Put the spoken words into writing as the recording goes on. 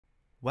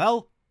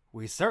Well,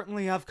 we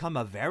certainly have come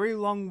a very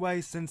long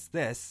way since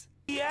this.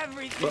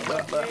 Everything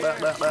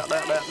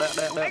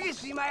I can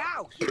see my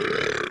house.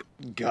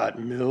 Got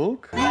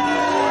milk?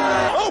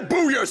 Oh,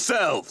 boo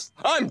yourselves!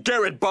 I'm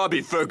Garrett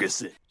Bobby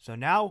Ferguson. So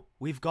now,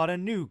 we've got a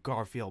new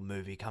Garfield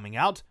movie coming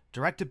out,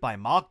 directed by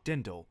Mark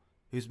Dindal,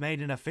 who's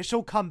made an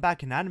official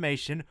comeback in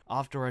animation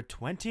after a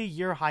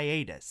 20-year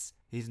hiatus.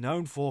 He's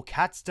known for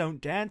Cats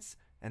Don't Dance,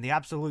 and the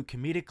absolute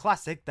comedic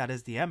classic that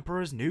is The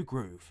Emperor's New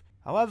Groove.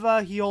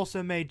 However, he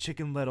also made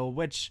Chicken Little,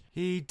 which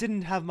he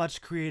didn't have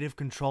much creative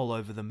control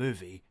over the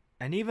movie.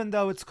 And even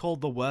though it's called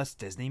the worst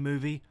Disney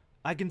movie,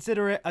 I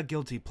consider it a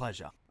guilty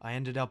pleasure. I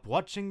ended up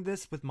watching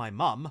this with my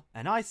mum,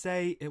 and I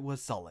say it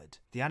was solid.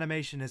 The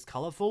animation is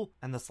colorful,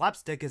 and the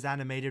slapstick is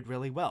animated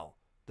really well.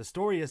 The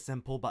story is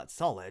simple but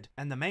solid,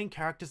 and the main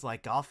characters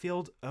like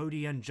Garfield,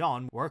 Odie, and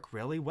John work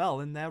really well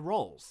in their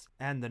roles.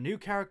 And the new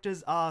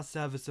characters are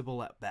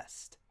serviceable at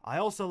best. I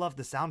also love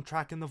the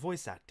soundtrack and the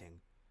voice acting.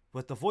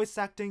 With the voice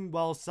acting,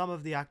 well, some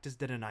of the actors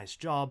did a nice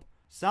job,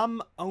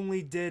 some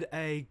only did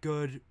a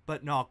good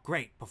but not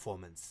great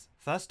performance.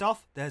 First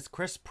off, there's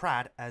Chris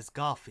Pratt as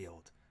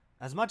Garfield.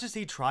 As much as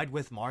he tried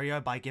with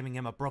Mario by giving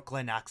him a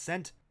Brooklyn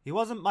accent, he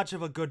wasn't much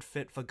of a good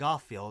fit for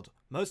Garfield,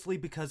 mostly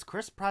because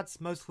Chris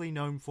Pratt's mostly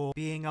known for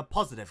being a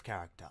positive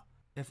character.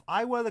 If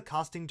I were the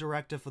casting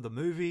director for the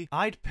movie,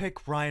 I'd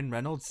pick Ryan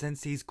Reynolds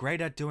since he's great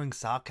at doing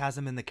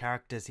sarcasm in the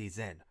characters he's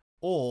in,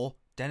 or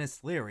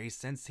Dennis Leary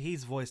since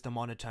he's voiced a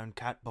monotone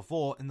cat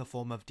before in the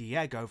form of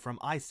Diego from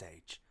Ice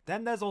Age.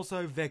 Then there's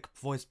also Vic,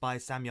 voiced by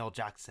Samuel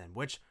Jackson,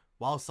 which,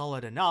 while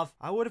solid enough,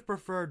 I would have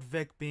preferred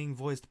Vic being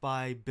voiced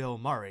by Bill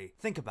Murray.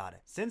 Think about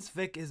it. Since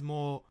Vic is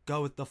more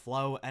go with the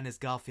flow and is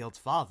Garfield's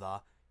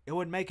father, it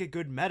would make a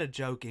good meta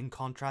joke in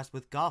contrast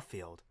with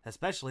Garfield,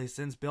 especially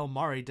since Bill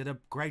Murray did a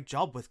great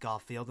job with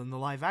Garfield in the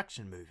live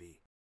action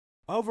movie.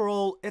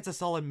 Overall, it's a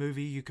solid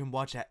movie you can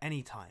watch at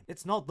any time.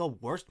 It's not the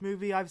worst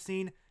movie I've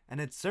seen, and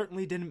it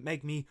certainly didn't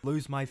make me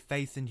lose my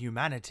faith in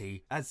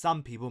humanity, as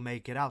some people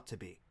make it out to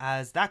be,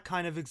 as that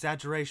kind of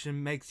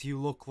exaggeration makes you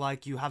look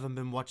like you haven't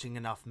been watching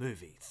enough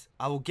movies.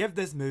 I will give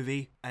this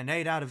movie an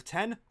 8 out of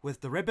 10 with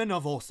the ribbon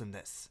of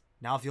awesomeness.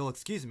 Now if you'll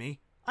excuse me,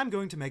 I'm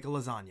going to make a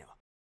lasagna.